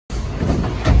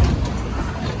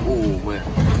Oh man.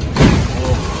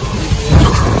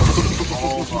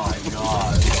 Oh my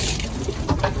god.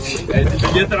 Hey, did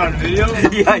you get that on video?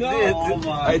 Yeah, I No, did. oh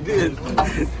my. I did.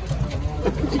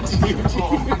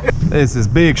 This is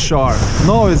big shark.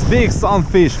 No, it's big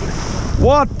sunfish.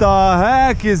 What the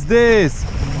heck is this?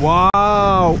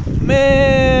 Wow,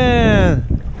 man.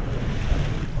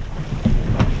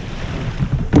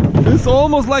 It's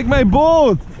almost like my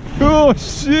boat. Oh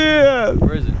shit.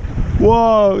 Where is it?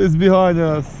 Wow, it's behind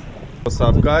us. What's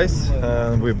up guys?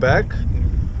 And we're back.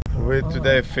 We're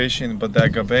today fishing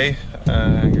Bodega Bay.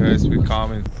 And guys, we're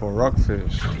coming for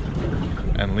rockfish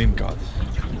and lingcod.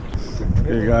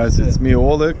 Hey guys, it's me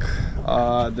Oleg.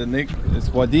 The Nick is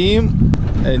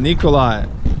Vadim and Nikolai.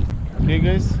 Okay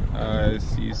guys,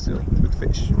 see you soon with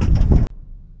fish.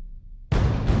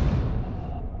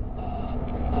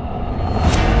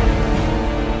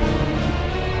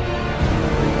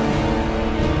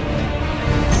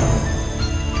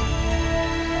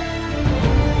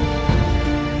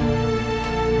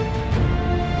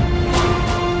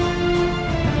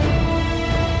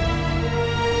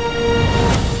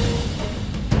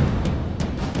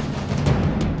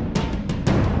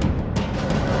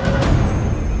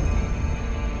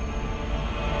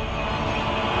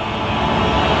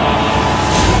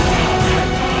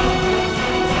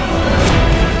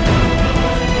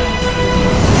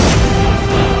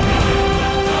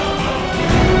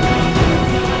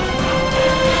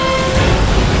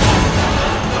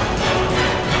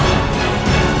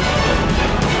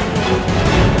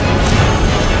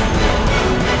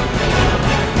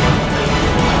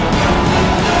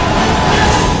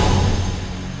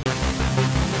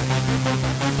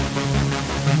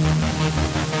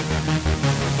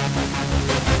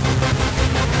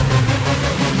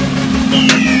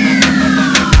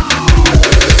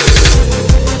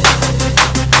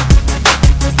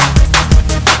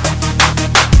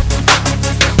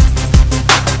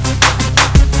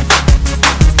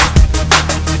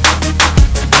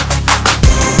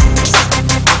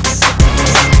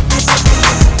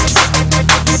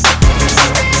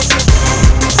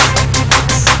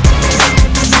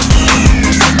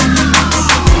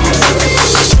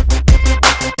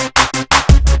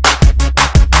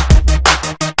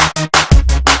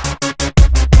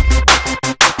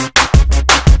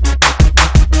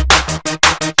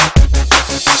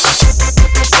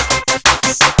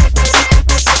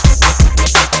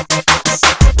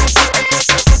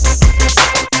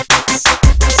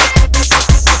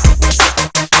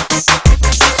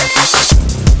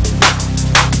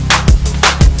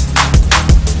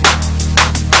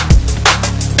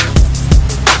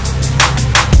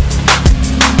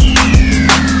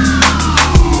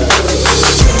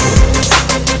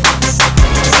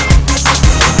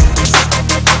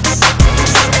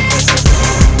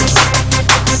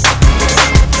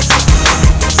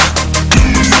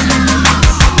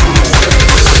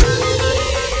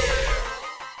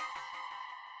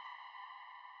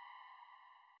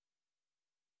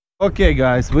 Okay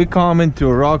guys, we coming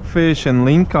to Rockfish and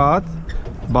lingcod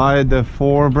by the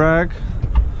forebrag.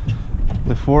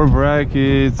 The forebrag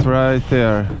is right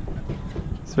there.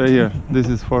 It's right here. This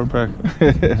is forebrag.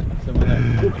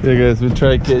 Yeah guys, we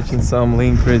try catching some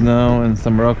link right now and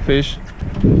some rockfish.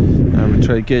 And we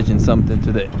try catching something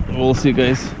today. We'll see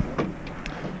guys.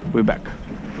 We're back.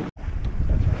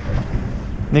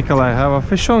 Nikolai have a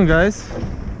fish on guys.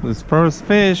 This first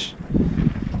fish.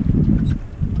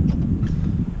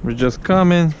 We're just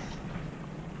coming.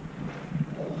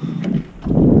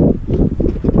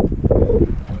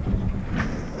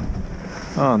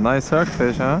 Oh, nice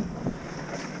rockfish, huh?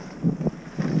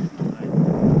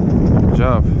 Good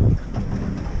job.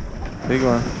 Big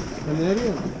one.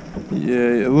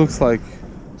 Yeah, it looks like.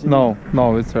 No,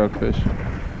 it's rockfish.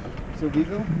 So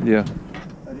legal? Yeah.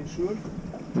 Are you sure?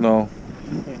 No.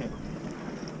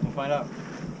 We'll find out.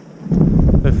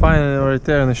 They find it right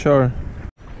there on the shore.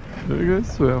 There you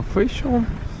guys, we have fish on.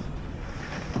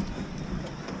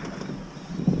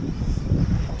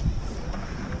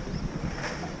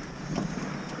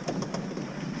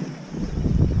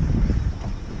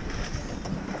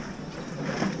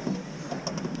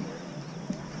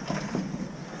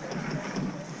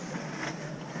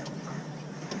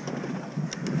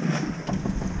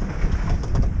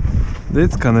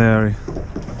 This canary.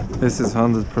 This is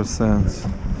 100%.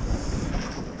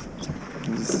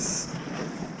 This is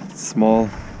small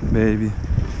baby.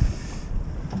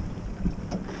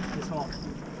 Small.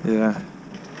 Yeah.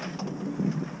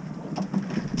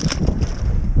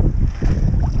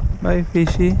 Bye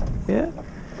fishy. Yeah.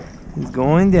 He's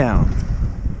going down.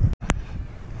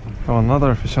 Oh,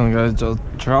 another fish on guys, just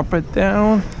drop it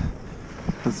down.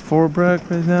 It's forebrag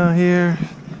right now here.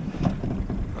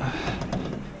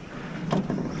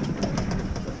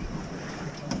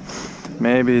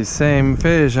 Maybe same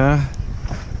fish, huh?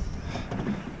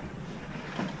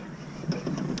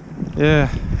 Yeah,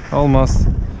 almost.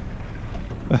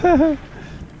 This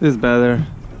is better.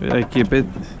 I keep it.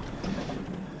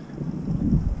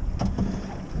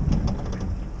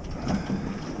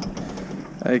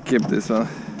 I keep this one.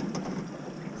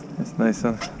 It's nice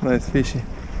one, nice fishy.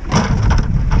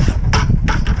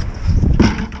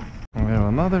 We have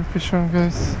another fish on,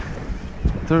 guys.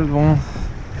 Third one.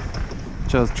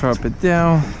 Just drop it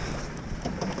down.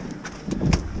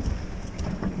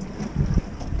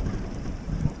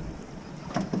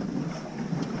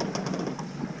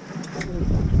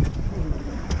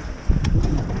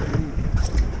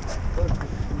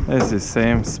 It's the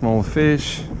same small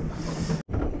fish.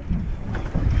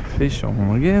 Fish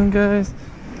on again, guys.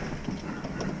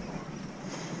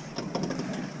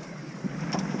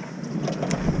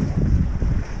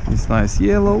 It's nice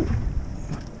yellow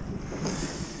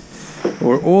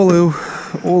or olive.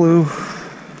 Oh,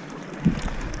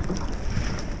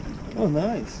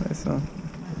 nice. Nice one.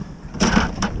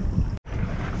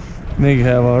 Nick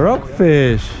have a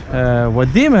rockfish.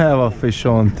 Vadim have a fish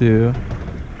on too.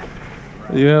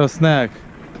 You have a snack.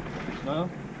 No?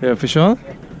 You have a fish on?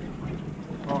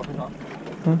 Oh, no.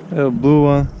 Huh? I have a blue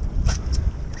one.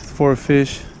 It's 4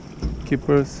 fish.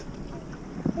 Keepers.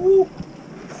 Ooh.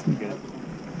 Good.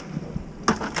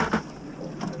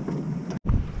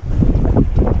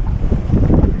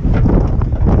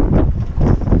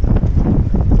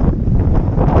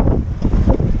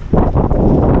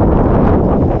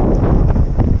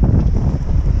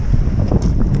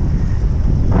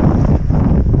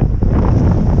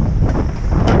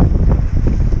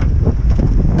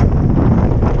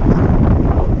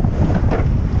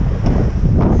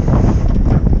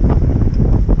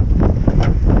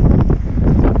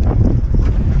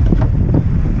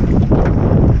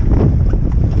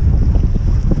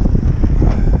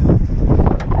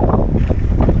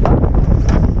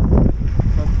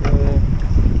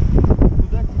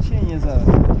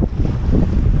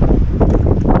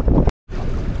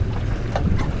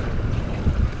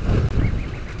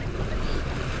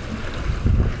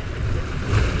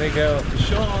 Big out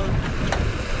fish on.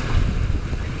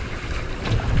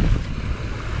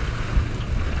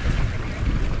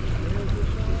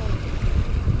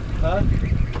 Huh?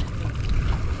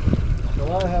 So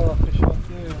I have a fish on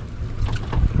too.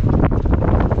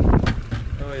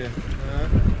 Oh yeah.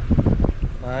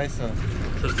 Nice one.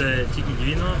 Що це тільки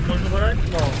двіно можна брати?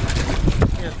 No.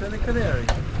 Ні, це не канарій.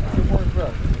 Це можеш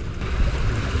брати.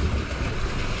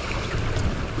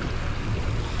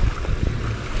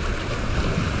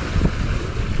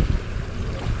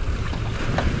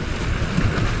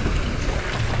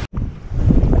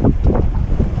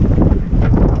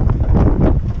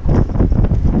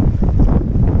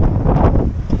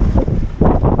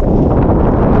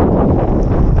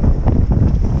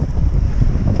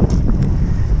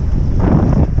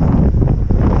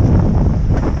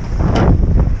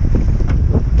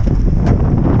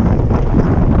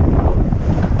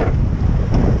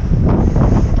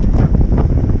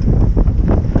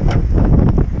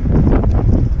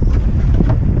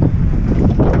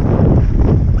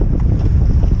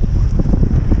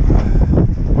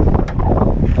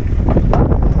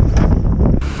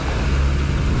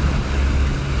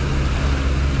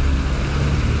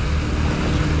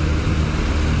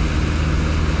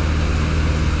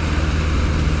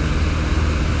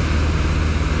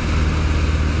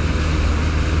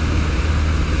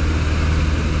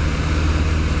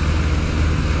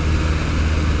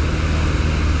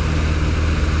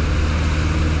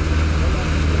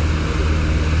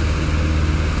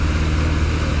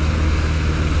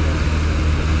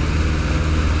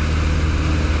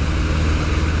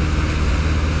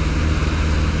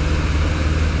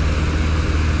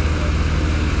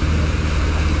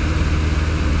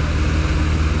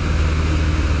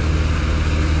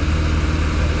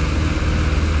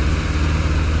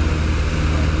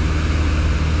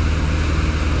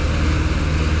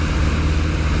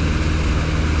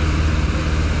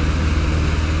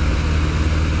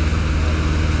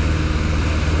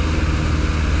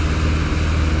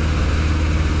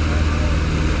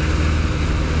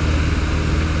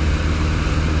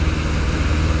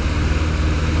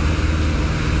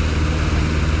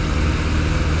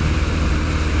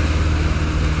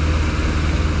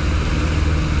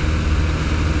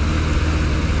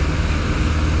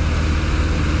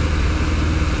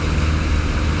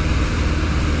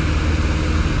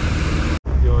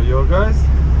 Guys,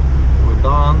 we're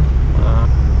done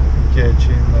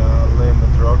catching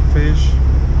limit rockfish.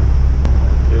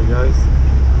 Okay guys,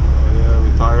 oh yeah, we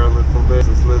tired a little bit.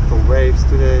 There's little waves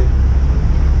today.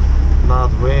 not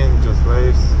wind, just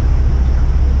waves.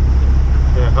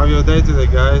 Yeah, how your day today,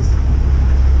 guys?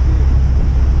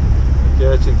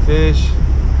 Catching fish.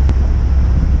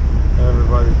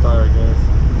 Everybody's tired, guys.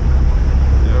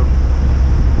 Yep.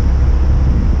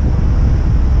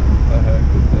 What the heck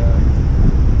is that?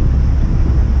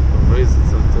 The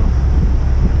reasons of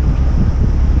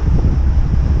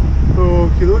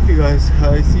the... Okay, guys.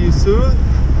 I see you soon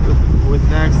with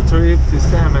next trip to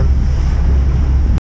salmon.